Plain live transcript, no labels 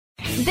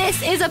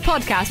This is a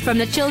podcast from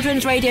the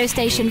children's radio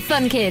station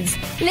Fun Kids.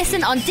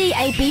 Listen on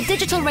DAB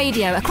digital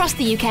radio across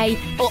the UK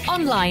or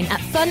online at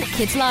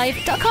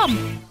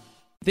funkidslive.com.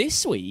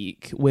 This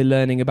week, we're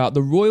learning about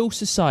the Royal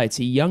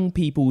Society Young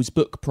People's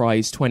Book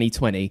Prize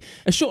 2020,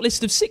 a short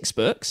list of 6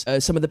 books,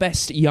 some of the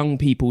best young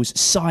people's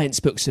science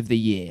books of the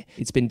year.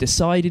 It's been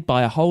decided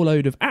by a whole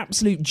load of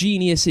absolute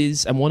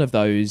geniuses, and one of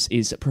those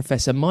is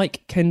Professor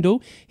Mike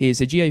Kendall. He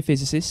is a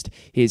geophysicist,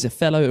 he is a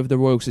fellow of the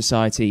Royal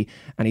Society,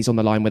 and he's on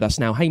the line with us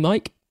now. Hey,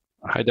 Mike.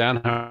 Hi, Dan.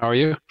 How are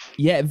you?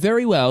 Yeah,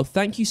 very well.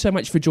 Thank you so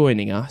much for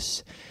joining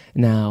us.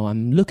 Now,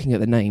 I'm looking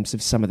at the names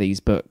of some of these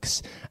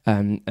books,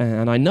 and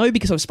I know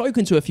because I've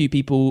spoken to a few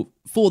people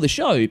for the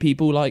show,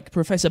 people like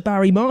Professor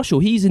Barry Marshall.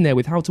 He's in there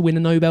with How to Win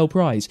a Nobel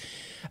Prize.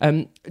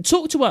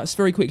 Talk to us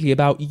very quickly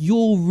about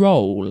your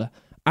role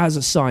as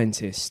a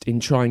scientist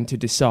in trying to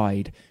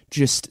decide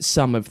just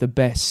some of the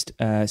best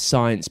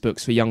science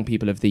books for young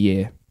people of the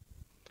year.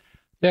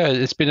 Yeah,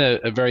 it's been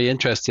a very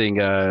interesting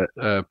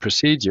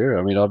procedure.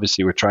 I mean,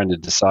 obviously, we're trying to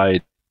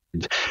decide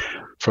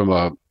from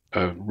a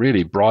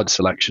really broad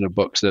selection of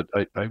books that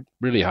I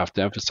really have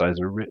to emphasize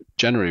are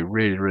generally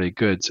really, really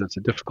good. So it's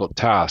a difficult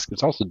task.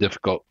 It's also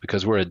difficult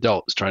because we're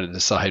adults trying to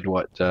decide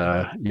what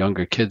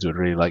younger kids would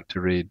really like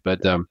to read.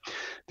 But the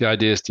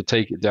idea is to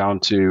take it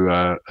down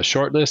to a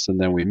short list, and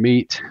then we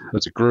meet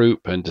as a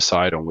group and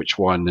decide on which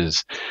one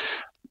is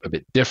a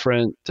bit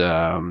different,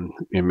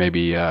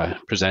 maybe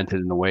presented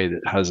in a way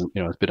that hasn't,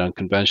 it's a bit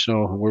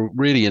unconventional. We're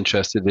really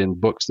interested in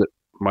books that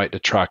might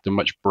attract a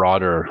much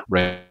broader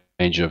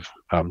range of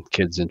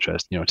kids'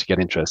 interest, to get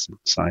interested in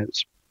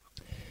science.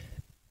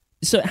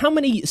 So how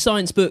many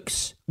science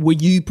books were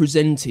you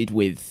presented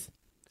with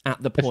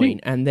at the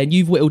point? And then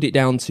you've whittled it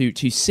down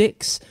to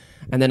 6.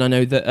 And then I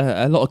know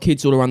that a lot of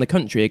kids all around the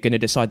country are going to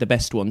decide the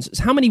best ones.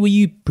 So how many were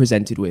you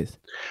presented with?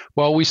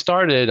 Well, I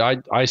started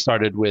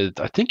with,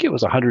 I think it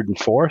was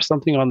 104,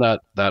 something on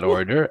that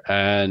order.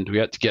 And we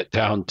had to get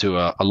down to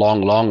a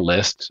long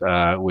list,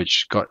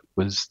 which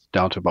was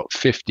down to about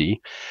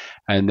 50.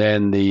 And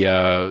then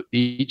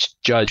each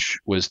judge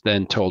was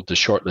then told to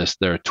shortlist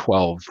their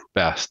 12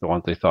 best, the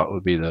ones they thought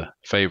would be the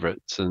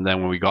favorites. And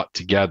then when we got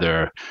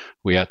together,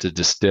 we had to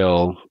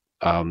distill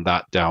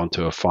that down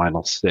to a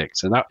final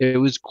 6. And it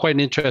was quite an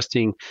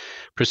interesting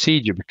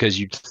procedure because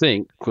you'd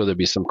think, well, there'd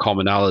be some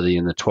commonality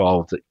in the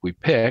 12 that we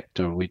picked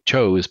or we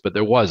chose, but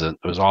there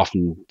wasn't. There was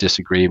often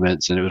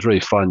disagreements, and it was really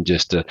fun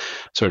just to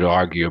sort of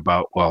argue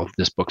about, well,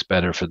 this book's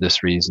better for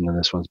this reason and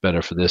this one's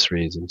better for this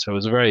reason. So it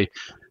was a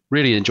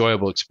really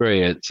enjoyable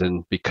experience.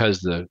 And because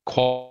the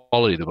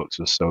quality of the books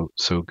was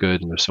so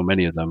good and there's so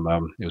many of them,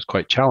 it was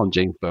quite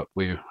challenging, but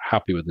we're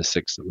happy with the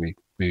 6 that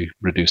we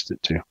reduced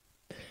it to.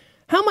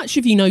 How much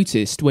have you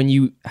noticed when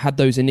you had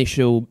those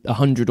initial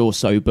 100 or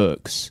so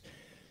books,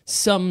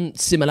 some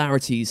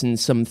similarities and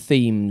some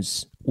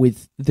themes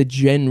with the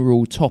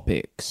general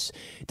topics?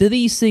 Do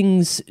these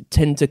things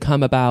tend to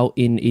come about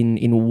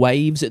in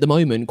waves at the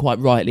moment? Quite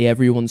rightly,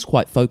 everyone's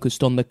quite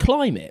focused on the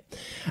climate.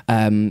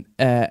 And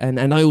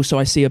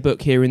I see a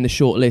book here in the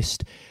short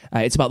list.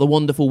 It's about the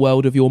wonderful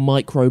world of your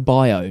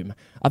microbiome.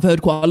 I've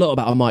heard quite a lot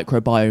about a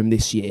microbiome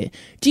this year.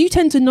 Do you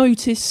tend to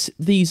notice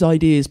these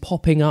ideas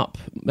popping up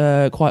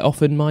quite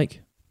often,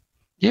 Mike?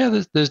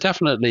 Yeah, there's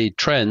definitely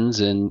trends.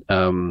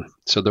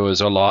 So there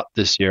was a lot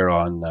this year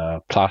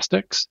on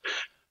plastics.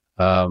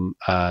 And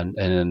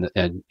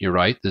you're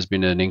right, there's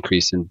been an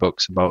increase in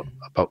books about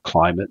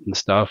climate and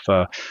stuff.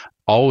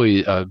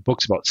 Always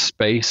books about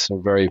space are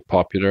very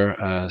popular,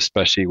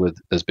 especially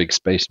as big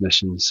space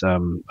missions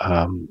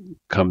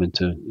come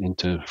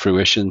into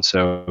fruition.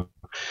 So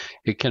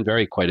it can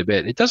vary quite a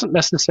bit. It doesn't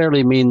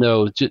necessarily mean,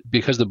 though,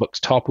 because the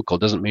book's topical,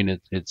 doesn't mean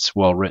it's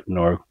well written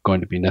or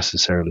going to be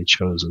necessarily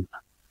chosen.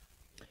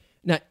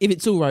 Now, if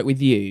it's all right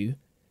with you,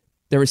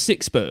 there are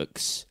 6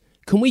 books.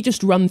 Can we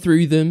just run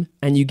through them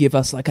and you give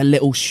us like a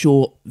little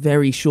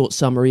very short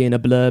summary and a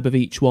blurb of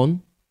each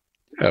one?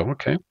 Yeah,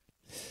 okay.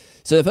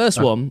 So the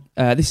first one,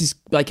 this is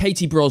by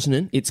Katie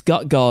Brosnan. It's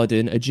Gut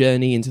Garden, A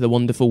Journey into the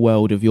Wonderful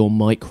World of Your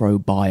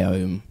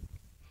Microbiome.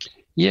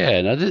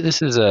 Yeah, now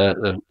this is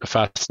a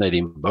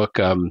fascinating book.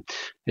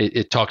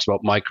 It talks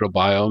about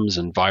microbiomes,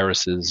 and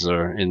viruses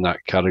are in that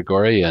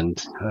category.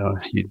 And,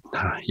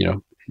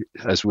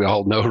 as we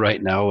all know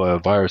right now,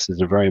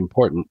 viruses are very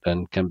important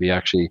and can be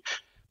actually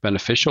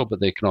beneficial,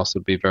 but they can also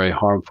be very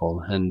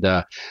harmful. And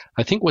I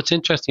think what's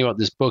interesting about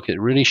this book, it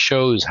really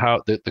shows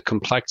how the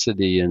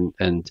complexity and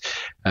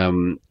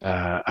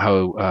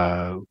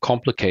how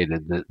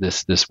complicated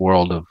this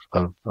world of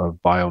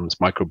biomes,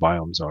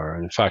 microbiomes are.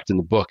 And in fact, in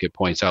the book, it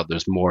points out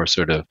there's more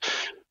sort of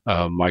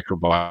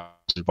microbiomes,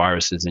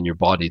 viruses in your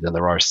body than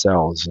there are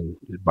cells, and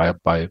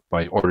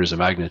by orders of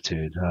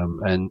magnitude.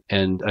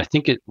 And I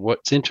think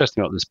what's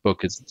interesting about this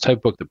book is the type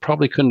of book that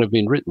probably couldn't have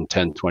been written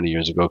 10, 20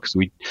 years ago, because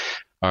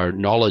our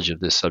knowledge of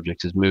this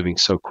subject is moving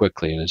so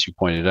quickly. And as you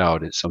pointed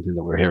out, it's something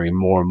that we're hearing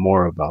more and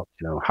more about,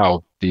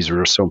 how these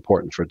are so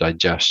important for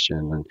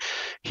digestion and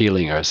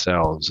healing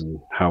ourselves and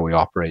how we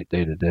operate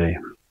day to day.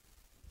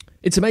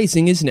 It's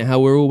amazing, isn't it, how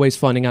we're always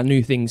finding out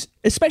new things,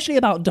 especially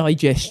about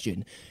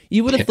digestion.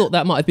 You would have thought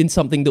that might have been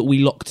something that we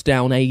locked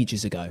down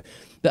ages ago.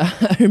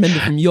 I remember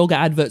from yoga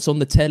adverts on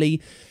the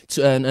telly,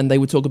 and they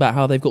would talk about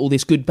how they've got all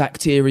this good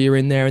bacteria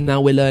in there, and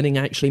now we're learning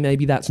actually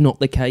maybe that's not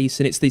the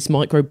case, and it's this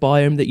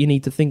microbiome that you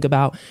need to think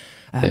about.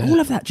 All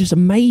of that just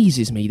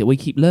amazes me that we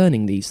keep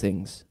learning these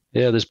things.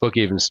 Yeah, this book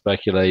even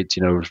speculates,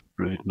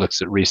 looks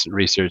at recent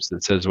research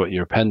that says what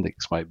your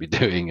appendix might be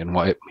doing and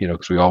why,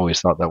 because we always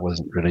thought that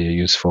wasn't really a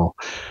useful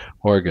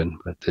organ,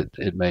 but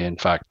it may in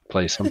fact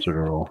play some sort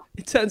of role.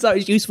 It turns out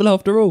it's useful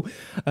after all.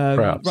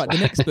 Perhaps. Right, the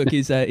next book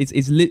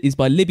is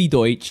by Libby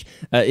Deutsch,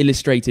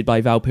 illustrated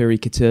by Valpuri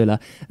Katula.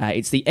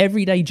 It's The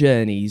Everyday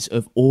Journeys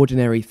of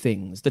Ordinary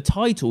Things. The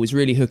title is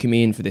really hooking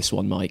me in for this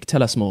one, Mike.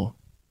 Tell us more.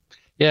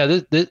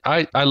 Yeah,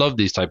 I love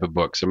these type of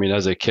books. I mean,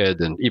 as a kid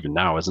and even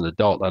now as an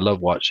adult, I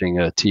love watching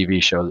a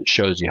TV show that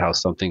shows you how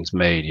something's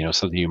made,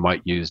 something you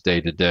might use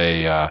day to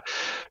day,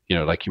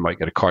 like you might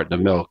get a carton of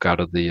milk out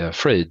of the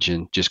fridge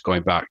and just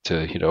going back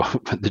to,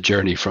 the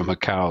journey from a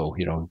cow,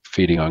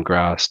 feeding on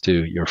grass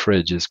to your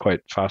fridge is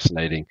quite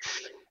fascinating.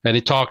 And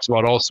it talks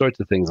about all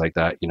sorts of things like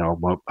that,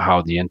 about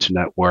how the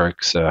internet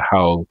works,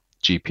 how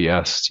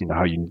GPS,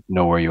 how you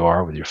know where you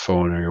are with your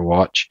phone or your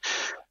watch.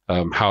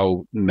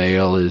 How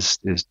mail is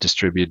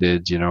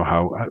distributed,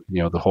 how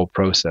the whole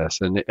process,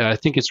 and I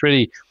think it's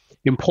really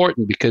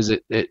important because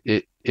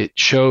it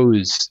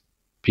shows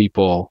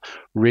people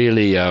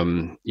really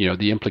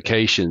the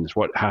implications,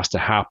 what has to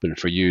happen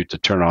for you to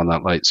turn on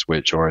that light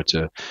switch or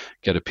to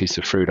get a piece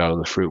of fruit out of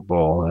the fruit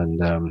bowl,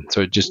 and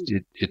so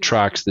it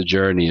tracks the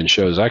journey and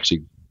shows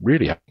actually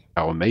really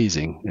how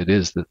amazing it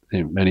is that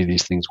many of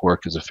these things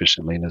work as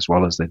efficiently and as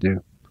well as they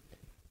do.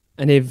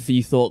 And if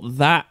you thought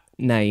that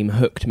name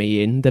hooked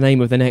me in, the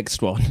name of the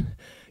next one,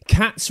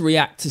 Cats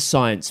React to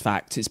Science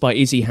Facts. It's by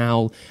Izzy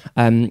Howell.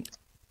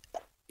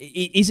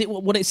 Is it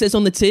what it says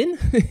on the tin?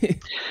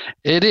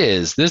 It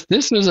is.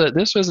 This was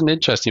an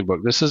interesting book.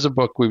 This is a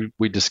book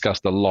we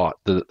discussed a lot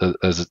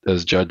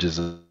as judges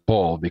as a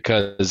whole,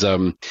 because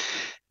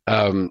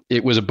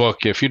it was a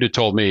book. If you'd have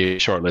told me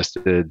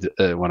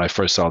shortlisted when I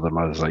first saw them,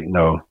 I was like,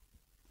 no.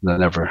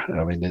 Never.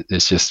 I mean,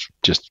 it's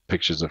just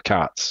pictures of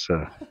cats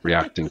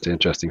reacting to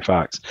interesting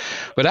facts.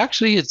 But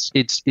actually,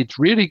 it's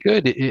really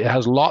good. It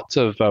has lots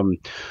of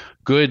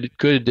good,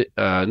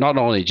 not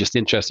only just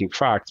interesting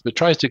facts, but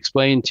tries to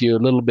explain to you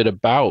a little bit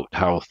about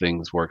how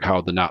things work,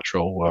 how the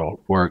natural world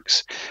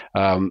works,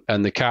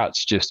 and the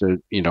cats just are,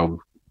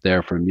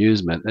 there for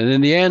amusement. And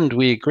in the end,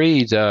 we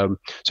agreed. So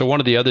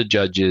one of the other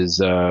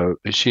judges,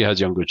 she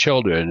has younger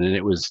children, and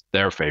it was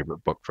their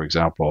favorite book, for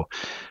example.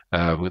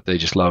 They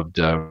just loved.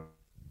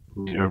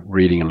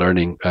 Reading and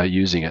learning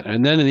using it.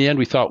 And then in the end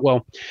we thought,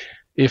 well,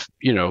 if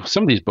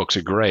some of these books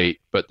are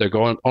great, but they're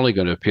only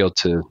going to appeal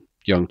to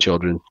young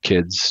children,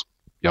 kids,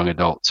 young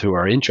adults who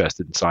are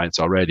interested in science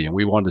already, and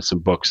we wanted some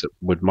books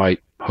that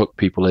might hook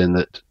people in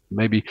that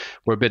maybe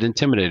were a bit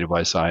intimidated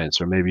by science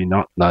or maybe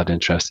not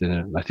interested in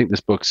it. And I think this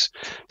book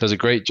does a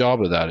great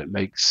job of that. It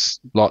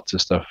makes lots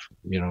of stuff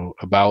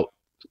about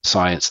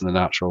science and the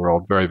natural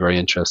world very, very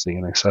interesting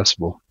and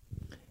accessible.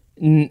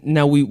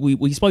 Now,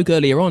 we spoke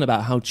earlier on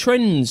about how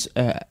trends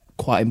are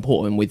quite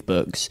important with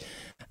books.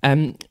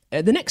 The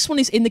next one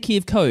is In the Key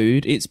of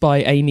Code. It's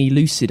by Amy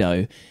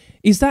Lucido.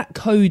 Is that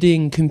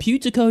coding,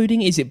 computer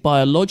coding? Is it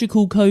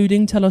biological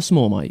coding? Tell us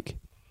more, Mike.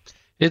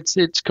 It's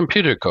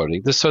computer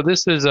coding. This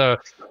is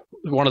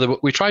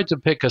we tried to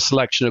pick a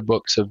selection of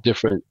books of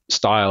different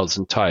styles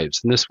and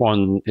types, and this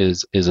one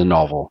is a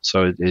novel.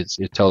 So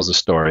it tells a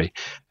story,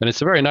 and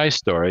it's a very nice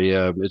story.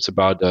 It's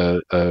about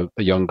a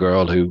young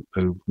girl who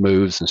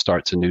moves and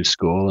starts a new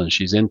school, and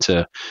she's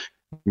into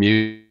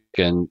music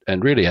and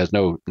really has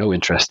no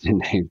interest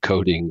in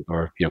coding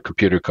or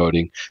computer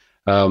coding,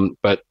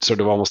 but sort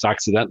of almost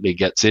accidentally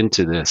gets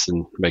into this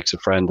and makes a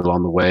friend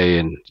along the way,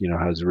 and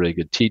has a really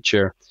good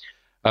teacher.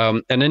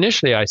 And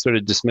initially I sort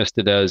of dismissed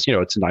it as,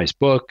 it's a nice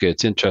book,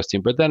 it's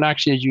interesting. But then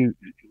actually as you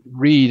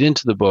read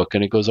into the book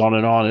and it goes on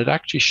and on, it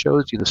actually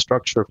shows you the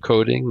structure of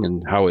coding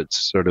and how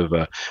it's sort of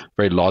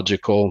very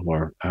logical,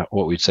 or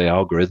what we'd say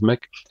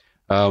algorithmic.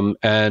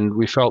 And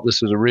we felt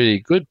this was a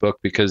really good book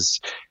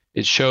because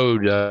it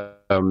showed,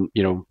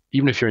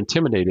 even if you're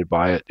intimidated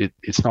by it,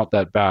 it's not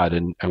that bad.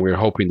 And we were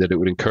hoping that it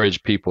would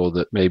encourage people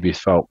that maybe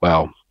felt,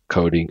 well,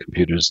 coding,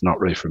 computers, not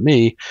really for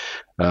me,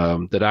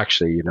 that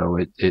actually,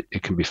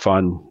 it can be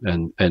fun,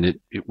 and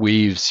it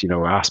weaves,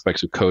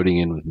 aspects of coding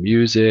in with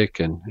music,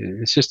 and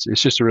it's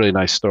just a really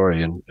nice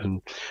story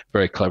and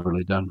very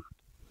cleverly done.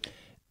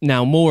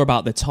 Now, more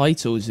about the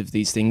titles of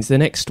these things. The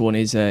next one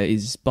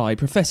is by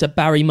Professor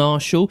Barry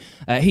Marshall.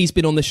 He's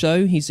been on the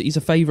show. He's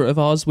a favourite of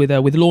ours with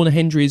Lorna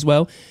Hendry as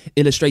well.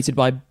 Illustrated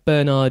by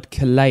Bernard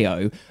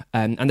Caleo.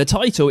 And the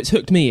title, it's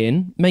hooked me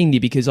in, mainly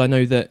because I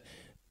know that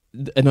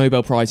a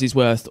Nobel Prize is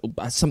worth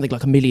something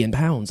like £1 million,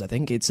 I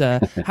think. It's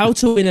How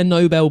to Win a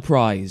Nobel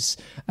Prize.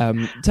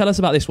 Tell us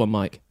about this one,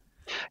 Mike.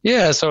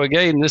 Yeah, so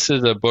again, this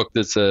is a book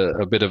that's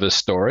a bit of a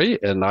story,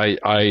 and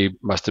I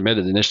must admit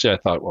it, initially I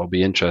thought, well, it'll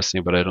be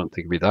interesting, but I don't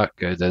think it'll be that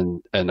good.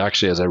 And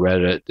actually, as I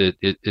read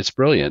it's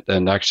brilliant.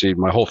 And actually,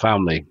 my whole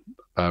family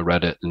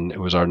read it, and it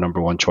was our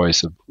number one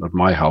choice of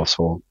my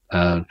household.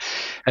 And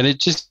it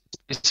just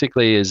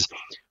basically is,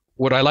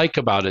 what I like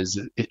about it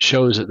is it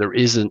shows that there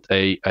isn't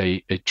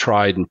a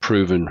tried and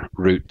proven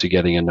route to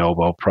getting a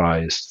Nobel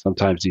Prize.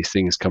 Sometimes these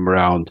things come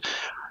around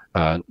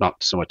not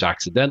so much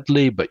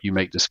accidentally, but you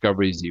make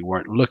discoveries that you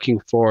weren't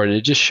looking for, and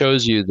it just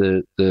shows you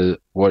the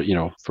what, you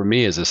know, for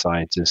me as a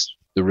scientist,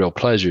 the real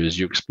pleasure is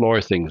you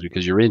explore things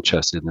because you're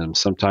interested in them.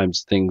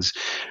 Sometimes things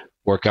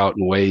work out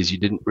in ways you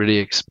didn't really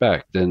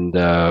expect, and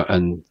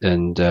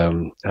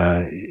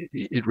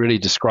it really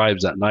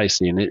describes that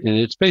nicely. And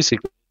it's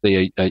basically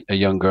a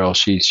young girl.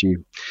 She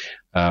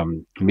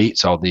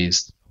meets all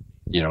these,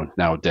 you know,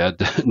 now dead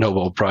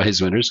Nobel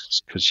Prize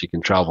winners because she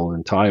can travel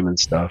in time and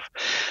stuff.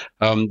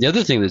 The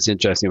other thing that's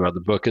interesting about the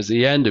book is at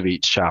the end of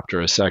each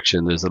chapter, a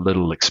section, there's a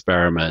little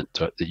experiment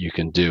that you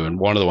can do. And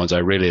one of the ones I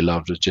really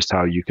loved was just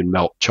how you can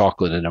melt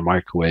chocolate in a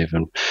microwave,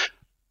 and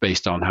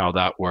based on how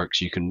that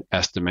works, you can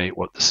estimate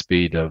what the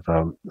speed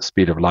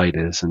of light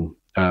is. And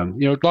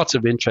you know, lots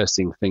of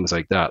interesting things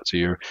like that. So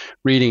you're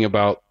reading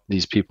about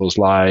these people's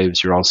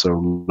lives. You're also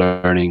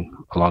learning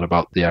a lot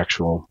about the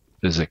actual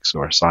physics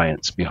or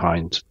science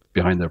behind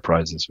their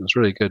prizes. It was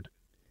really good.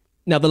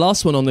 Now, the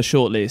last one on the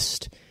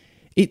shortlist,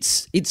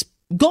 it's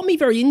got me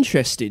very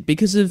interested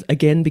because of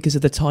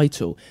the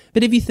title.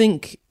 But if you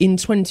think in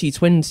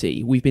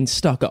 2020, we've been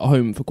stuck at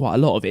home for quite a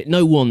lot of it.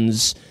 No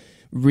one's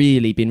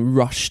really been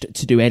rushed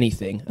to do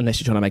anything unless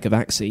you're trying to make a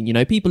vaccine. You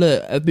know, people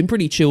have been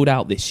pretty chilled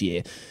out this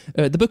year.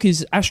 The book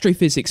is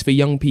Astrophysics for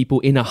Young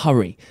People in a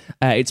Hurry.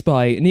 It's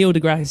by Neil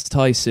deGrasse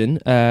Tyson,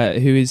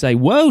 who is a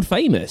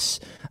world-famous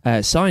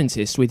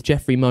scientist, with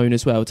Jeffrey Mohn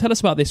as well. Tell us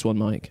about this one,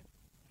 Mike.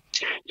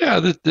 Yeah,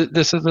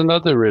 this is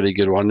another really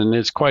good one, and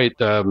it's quite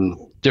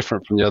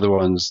different from the other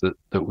ones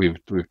that we've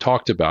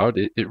talked about.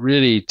 It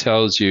really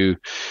tells you,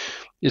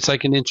 it's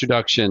like an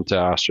introduction to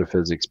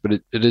astrophysics, but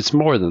it is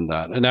more than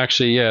that. And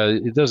actually, yeah,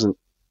 it doesn't,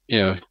 you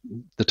know,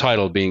 the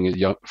title being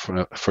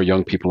for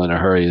young people in a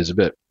hurry is a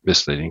bit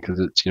misleading, because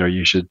it's, you know,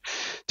 you should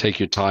take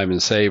your time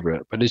and savor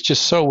it. But it's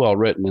just so well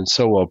written and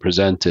so well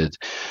presented.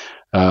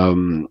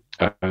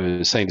 I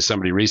was saying to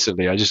somebody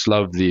recently, I just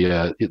love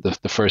the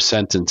first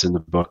sentence in the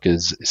book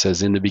it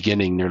says, "In the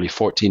beginning, nearly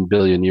 14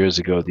 billion years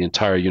ago, the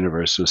entire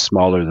universe was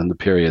smaller than the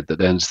period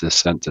that ends this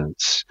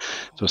sentence."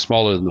 So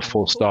smaller than the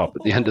full stop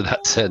at the end of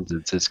that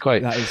sentence. It's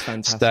quite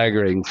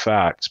staggering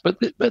facts. But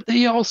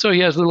he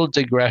has little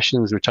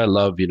digressions, which I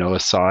love, you know,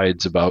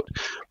 asides about,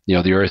 you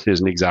know, the Earth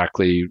isn't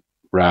exactly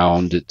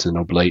round, it's an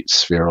oblate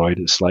spheroid,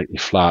 it's slightly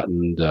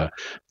flattened,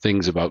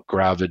 things about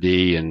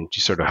gravity and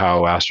sort of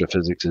how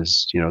astrophysics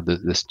is, you know,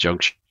 this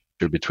juncture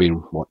between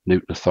what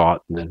Newton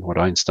thought and then what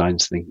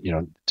Einstein's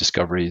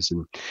discoveries.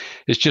 And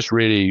it's just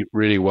really,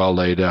 really well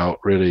laid out.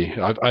 Really,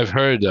 I've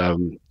heard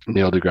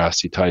Neil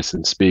deGrasse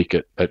Tyson speak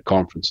at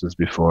conferences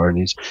before, and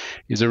he's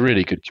a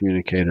really good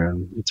communicator,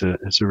 and it's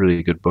a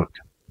really good book.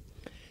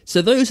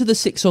 So those are the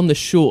 6 on the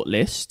short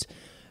list.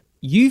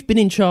 You've been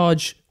in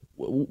charge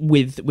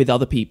with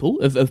other people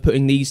of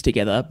putting these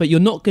together, but you're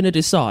not going to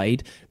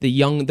decide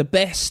the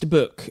best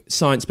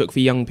science book for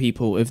young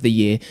people of the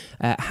year.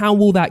 How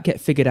will that get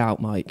figured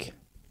out, Mike?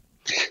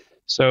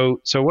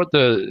 So what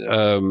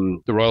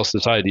the Royal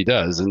Society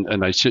does,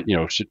 and I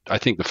I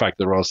think the fact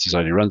that the Royal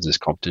Society runs this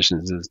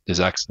competition is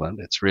excellent.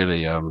 It's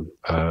really a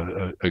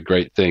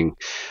great thing.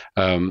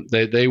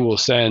 They will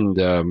send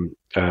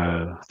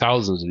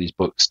thousands of these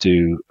books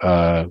to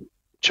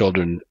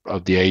children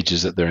of the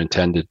ages that they're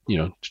intended, you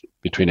know,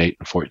 between 8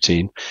 and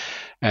 14.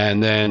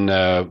 And then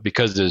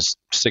because there's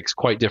 6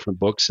 quite different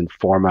books in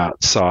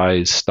format,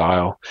 size,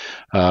 style,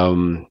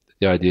 the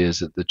idea is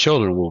that the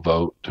children will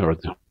vote, or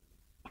the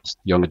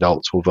young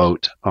adults will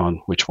vote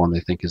on which one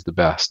they think is the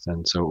best.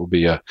 And so it will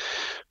be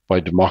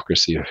by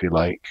democracy, if you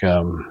like.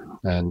 And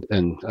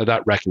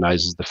that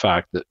recognizes the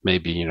fact that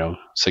maybe, you know,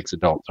 6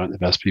 adults aren't the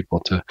best people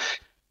to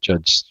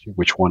judge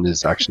which one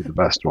is actually the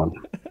best one.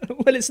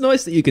 Well, it's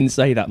nice that you can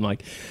say that,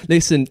 Mike.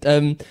 Listen,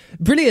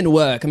 brilliant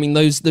work. I mean,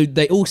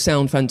 they all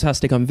sound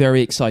fantastic. I'm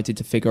very excited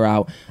to figure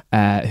out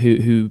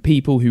who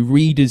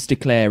readers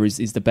declare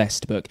is the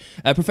best book.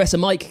 Professor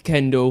Mike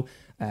Kendall,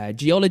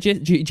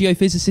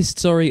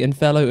 geophysicist, and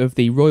fellow of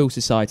the Royal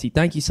Society.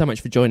 Thank you so much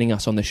for joining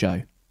us on the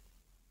show.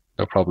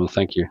 No problem.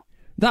 Thank you.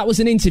 That was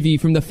an interview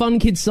from the Fun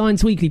Kids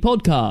Science Weekly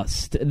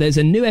podcast. There's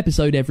a new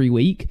episode every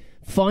week.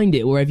 Find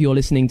it wherever you're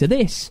listening to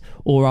this,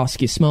 or ask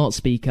your smart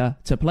speaker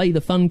to play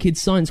the Fun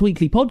Kids Science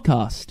Weekly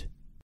podcast.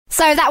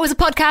 So that was a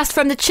podcast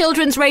from the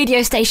children's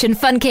radio station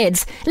Fun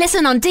Kids.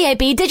 Listen on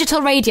DAB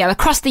digital radio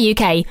across the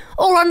UK,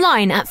 or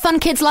online at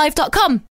funkidslive.com.